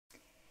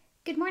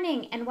Good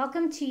morning and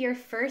welcome to your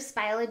first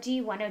Biology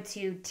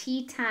 102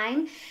 Tea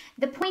Time.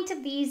 The point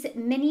of these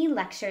mini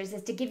lectures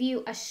is to give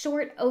you a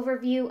short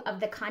overview of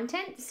the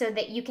content so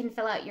that you can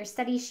fill out your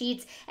study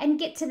sheets and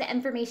get to the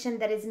information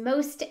that is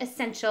most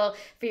essential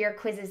for your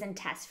quizzes and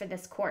tests for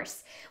this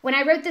course. When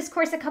I wrote this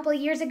course a couple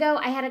of years ago,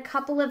 I had a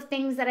couple of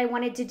things that I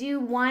wanted to do.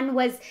 One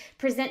was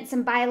present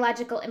some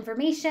biological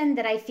information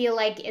that I feel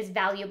like is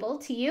valuable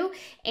to you,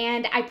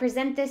 and I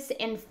present this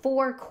in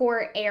 4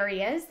 core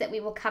areas that we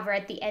will cover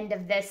at the end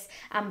of this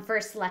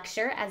first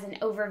lecture as an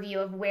overview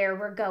of where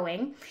we're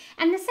going.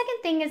 And the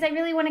second thing is I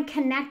really want to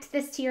connect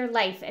this to your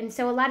life. And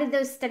so a lot of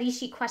those study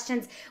sheet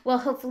questions will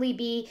hopefully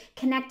be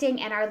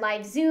connecting, and our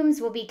live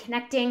Zooms will be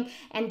connecting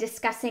and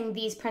discussing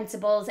these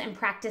principles and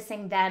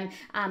practicing them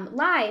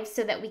live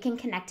so that we can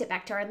connect it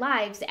back to our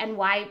lives and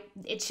why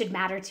it should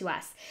matter to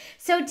us.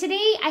 So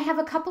today I have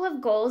a couple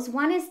of goals.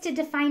 One is to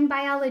define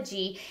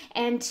biology,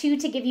 and 2,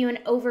 to give you an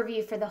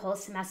overview for the whole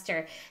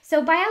semester.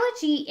 So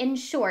biology, in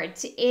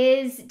short,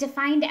 is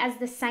defined as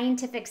the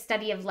scientific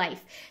study of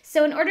life.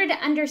 So in order to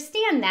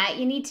understand that,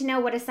 you need to know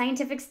what a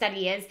scientific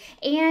study is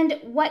and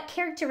what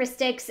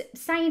characteristics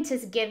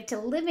scientists give to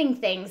living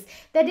things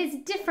that is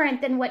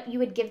different than what you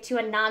would give to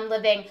a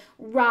non-living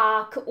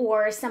rock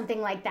or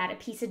something like that, a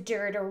piece of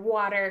dirt or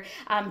water,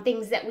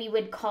 things that we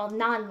would call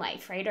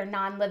non-life, right, or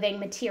non-living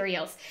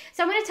materials.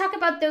 So I'm going to talk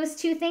about those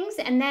 2 things,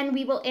 and then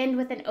we will end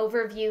with an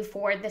overview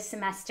for the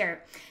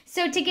semester.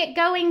 So to get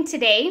going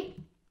today,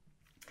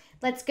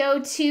 let's go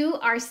to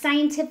our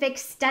scientific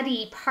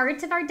study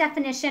part of our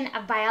definition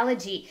of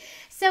biology.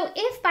 So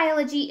if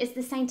biology is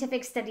the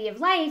scientific study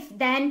of life,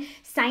 then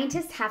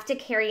scientists have to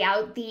carry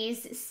out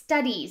these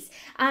studies.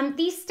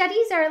 These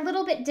studies are a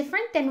little bit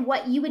different than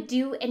what you would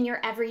do in your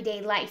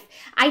everyday life.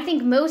 I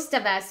think most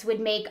of us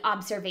would make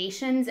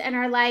observations in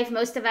our life.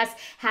 Most of us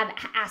have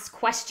asked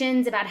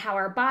questions about how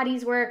our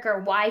bodies work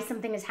or why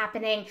something is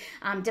happening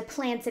to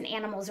plants and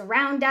animals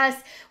around us.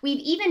 We've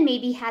even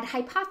maybe had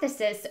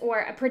hypothesis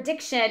or a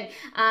prediction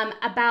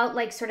about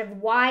like sort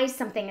of why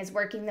something is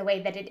working the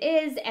way that it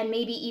is, and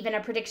maybe even a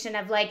prediction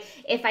of like,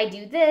 if I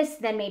do this,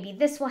 then maybe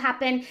this will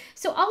happen.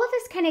 So all of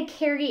us kind of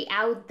carry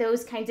out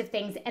those kinds of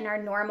things in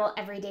our normal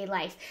everyday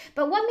life.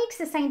 But what makes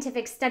a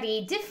scientific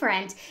study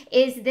different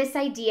is this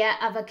idea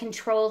of a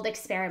controlled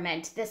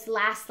experiment, this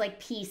last like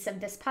piece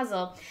of this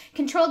puzzle.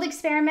 Controlled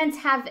experiments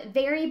have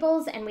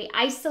variables, and we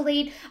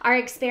isolate our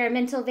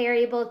experimental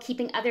variable,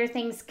 keeping other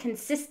things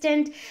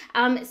consistent,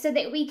 so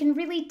that we can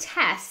really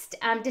test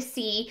to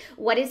see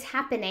what is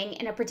happening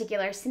in a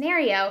particular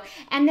scenario.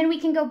 And then we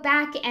can go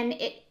back and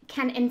it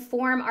can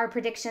inform our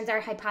predictions,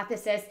 our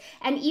hypothesis,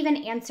 and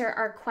even answer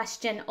our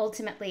question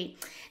ultimately.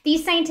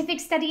 These scientific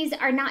studies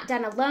are not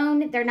done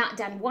alone. They're not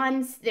done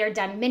once. They're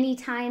done many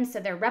times, so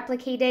they're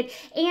replicated.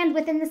 And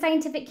within the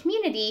scientific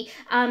community,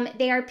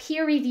 they are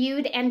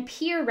peer-reviewed and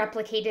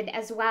peer-replicated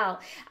as well.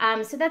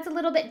 So that's a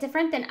little bit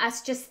different than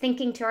us just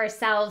thinking to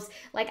ourselves,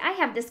 like, I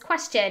have this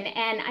question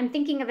and I'm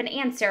thinking of an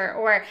answer,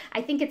 or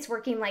I think it's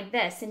working like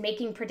this, and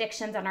making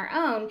predictions on our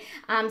own.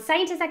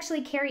 Scientists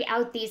actually carry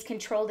out these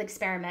controlled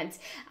experiments.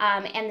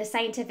 And the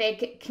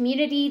scientific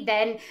community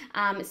then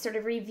sort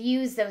of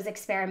reviews those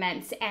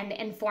experiments and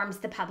informs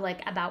the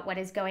public about what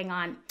is going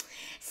on.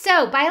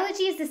 So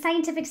biology is the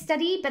scientific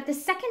study, but the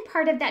second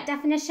part of that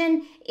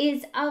definition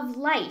is of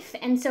life.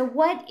 And so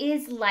what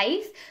is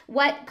life?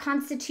 What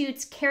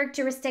constitutes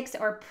characteristics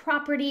or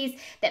properties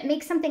that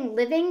make something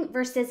living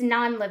versus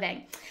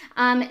non-living?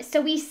 So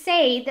we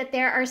say that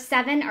there are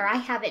 7, or I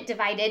have it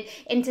divided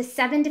into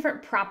 7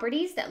 different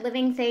properties that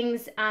living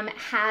things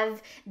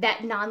have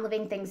that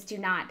non-living things do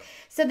not.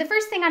 So the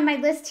first thing on my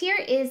list here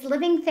is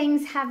living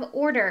things have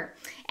order.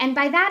 And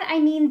by that, I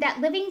mean that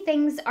living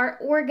things are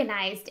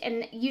organized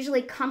in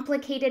usually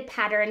complicated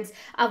patterns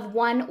of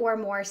 1 or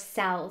more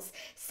cells.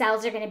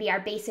 Cells are going to be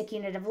our basic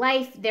unit of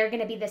life. They're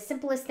going to be the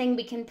simplest thing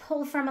we can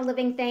pull from a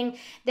living thing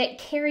that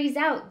carries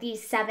out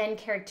these 7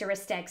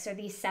 characteristics or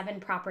these 7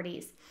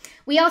 properties.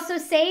 We also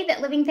say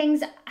that living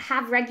things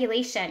have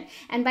regulation,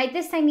 and by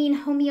this I mean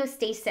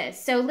homeostasis.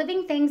 So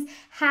living things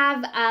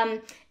have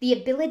the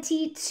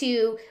ability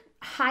to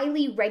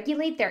highly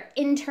regulate their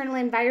internal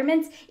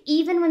environments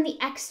even when the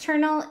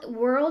external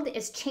world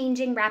is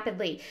changing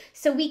rapidly.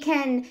 So we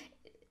can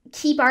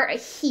keep our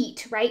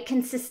heat, right,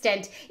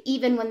 consistent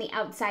even when the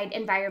outside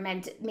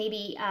environment,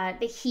 maybe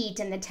the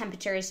heat and the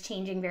temperature is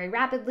changing very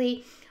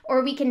rapidly.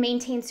 Or we can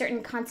maintain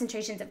certain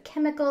concentrations of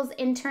chemicals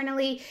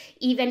internally,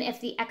 even if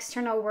the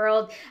external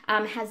world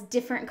has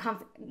different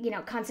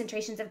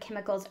concentrations of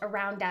chemicals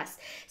around us.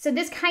 So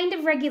this kind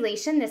of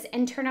regulation, this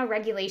internal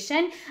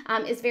regulation,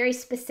 is very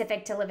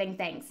specific to living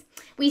things.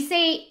 We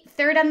say,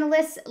 third on the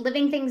list,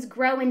 living things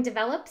grow and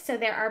develop. So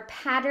there are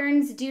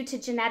patterns due to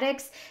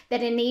genetics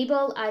that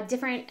enable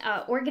different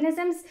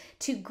organisms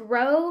to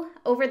grow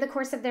over the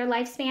course of their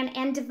lifespan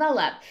and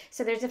develop.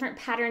 So there's different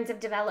patterns of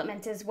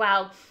development as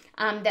well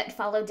that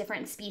follow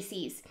different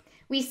species.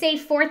 We say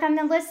fourth on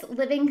the list,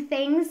 living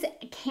things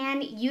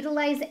can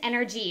utilize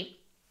energy.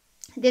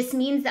 This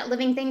means that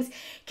living things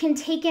can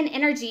take in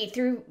energy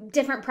through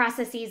different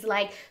processes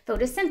like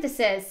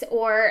photosynthesis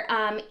or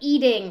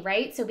eating,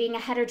 right? So being a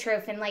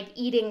heterotroph and like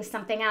eating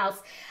something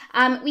else.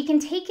 We can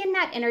take in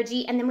that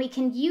energy and then we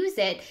can use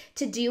it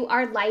to do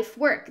our life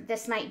work.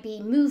 This might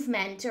be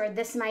movement, or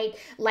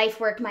life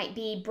work might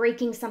be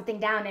breaking something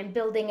down and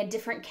building a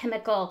different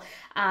chemical.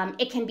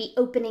 It can be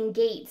opening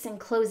gates and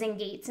closing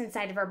gates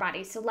inside of our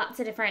body. So lots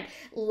of different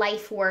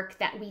life work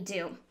that we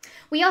do.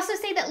 We also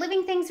say that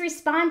living things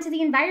respond to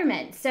the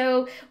environment.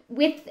 So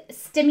with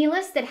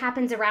stimulus that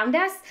happens around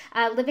us,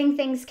 living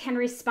things can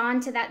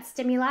respond to that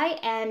stimuli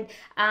and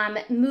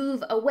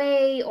move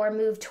away or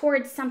move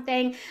towards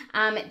something.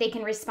 They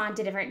can respond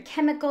to different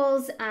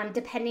chemicals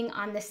depending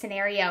on the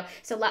scenario.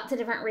 So lots of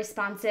different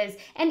responses,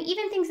 and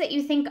even things that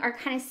you think are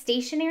kind of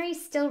stationary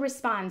still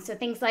respond. So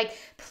things like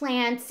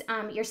plants,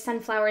 your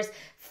sunflowers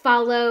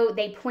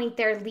they point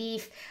their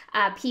leaf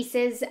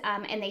pieces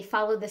and they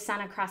follow the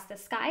sun across the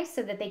sky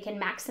so that they can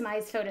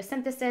maximize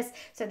photosynthesis.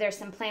 So there's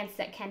some plants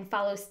that can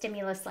follow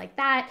stimulus like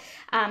that.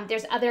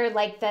 There's other,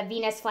 like the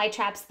Venus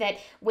flytraps, that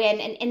when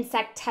an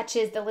insect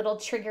touches the little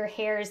trigger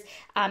hairs,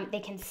 they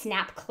can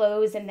snap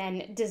close and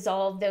then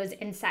dissolve those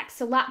insects.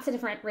 So lots of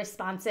different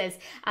responses,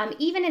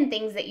 even in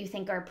things that you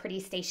think are pretty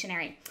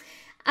stationary.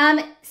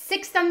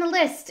 Sixth on the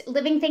list,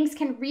 living things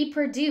can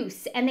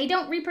reproduce, and they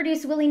don't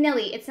reproduce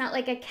willy-nilly. It's not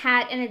like a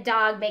cat and a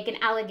dog make an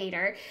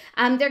alligator.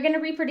 They're going to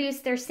reproduce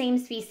their same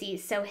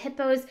species. So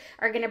hippos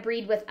are going to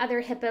breed with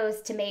other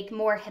hippos to make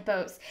more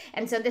hippos.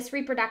 And so this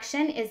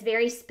reproduction is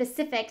very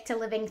specific to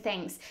living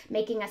things,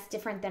 making us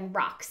different than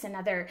rocks and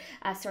other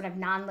sort of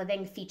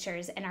non-living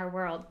features in our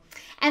world.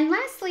 And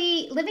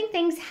lastly, living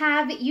things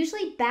have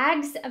usually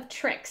bags of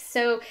tricks.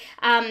 So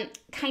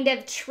kind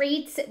of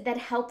traits that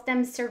help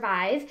them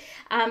survive.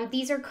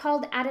 These are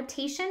called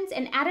adaptations,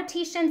 and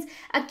adaptations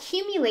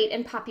accumulate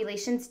in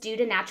populations due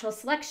to natural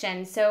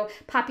selection. So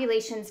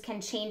populations can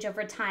change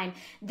over time.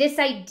 This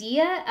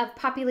idea of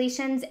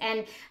populations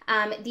and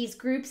these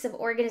groups of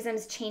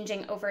organisms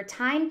changing over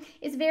time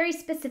is very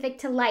specific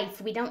to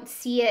life. We don't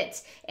see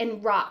it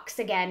in rocks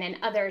again and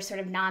other sort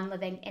of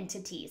non-living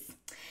entities.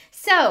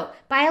 So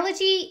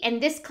biology, in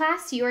this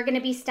class, you are going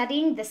to be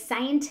studying the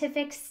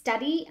scientific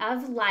study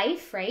of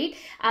life, right?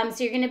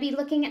 So you're going to be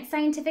looking at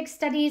scientific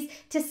studies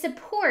to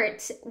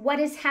support what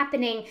is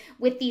happening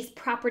with these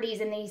properties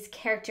and these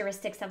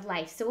characteristics of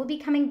life. So we'll be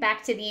coming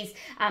back to these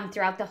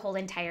throughout the whole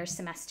entire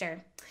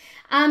semester.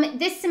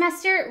 This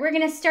semester, we're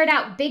going to start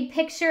out big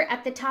picture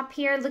at the top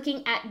here,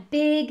 looking at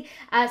big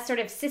sort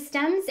of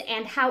systems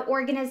and how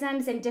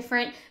organisms and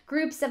different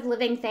groups of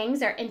living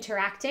things are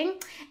interacting.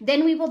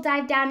 Then we will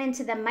dive down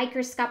into the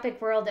microscopic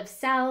world of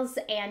cells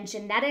and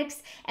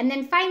genetics, and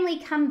then finally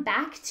come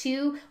back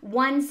to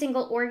one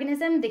single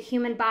organism, the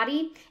human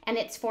body, and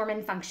its form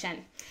and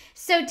function.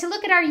 So to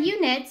look at our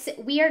units,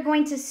 we are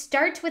going to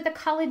start with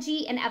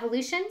ecology and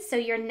evolution. So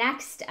your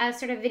next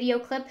sort of video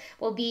clip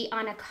will be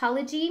on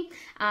ecology.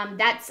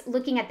 That's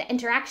looking at the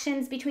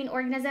interactions between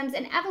organisms,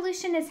 and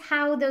evolution is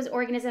how those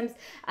organisms,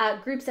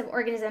 groups of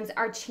organisms,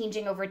 are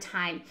changing over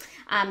time.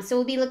 So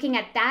we'll be looking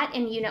at that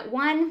in Unit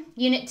 1.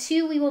 Unit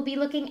 2, we will be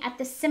looking at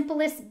the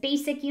simplest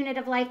basic unit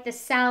of life, the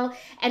cell,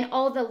 and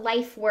all the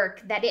life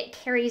work that it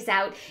carries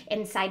out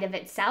inside of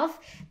itself.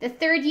 The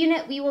third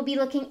unit, we will be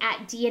looking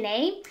at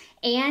DNA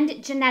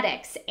and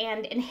genetics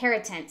and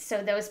inheritance,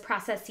 so those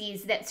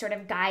processes that sort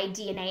of guide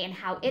DNA and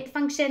how it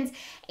functions.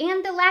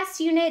 And the last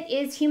unit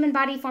is human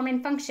body form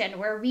and function,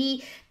 where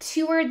we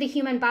tour the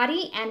human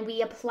body and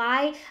we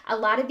apply a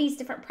lot of these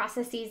different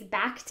processes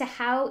back to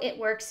how it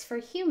works for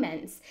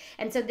humans.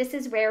 And so this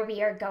is where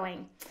we are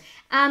going.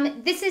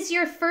 This is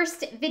your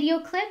first video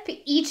clip.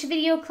 Each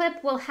video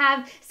clip will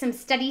have some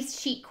study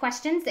sheet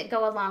questions that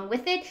go along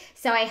with it.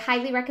 So I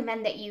highly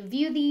recommend that you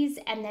view these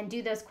and then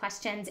do those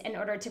questions in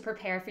order to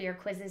prepare for your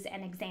quizzes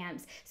and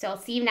exams. So I'll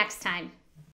see you next time.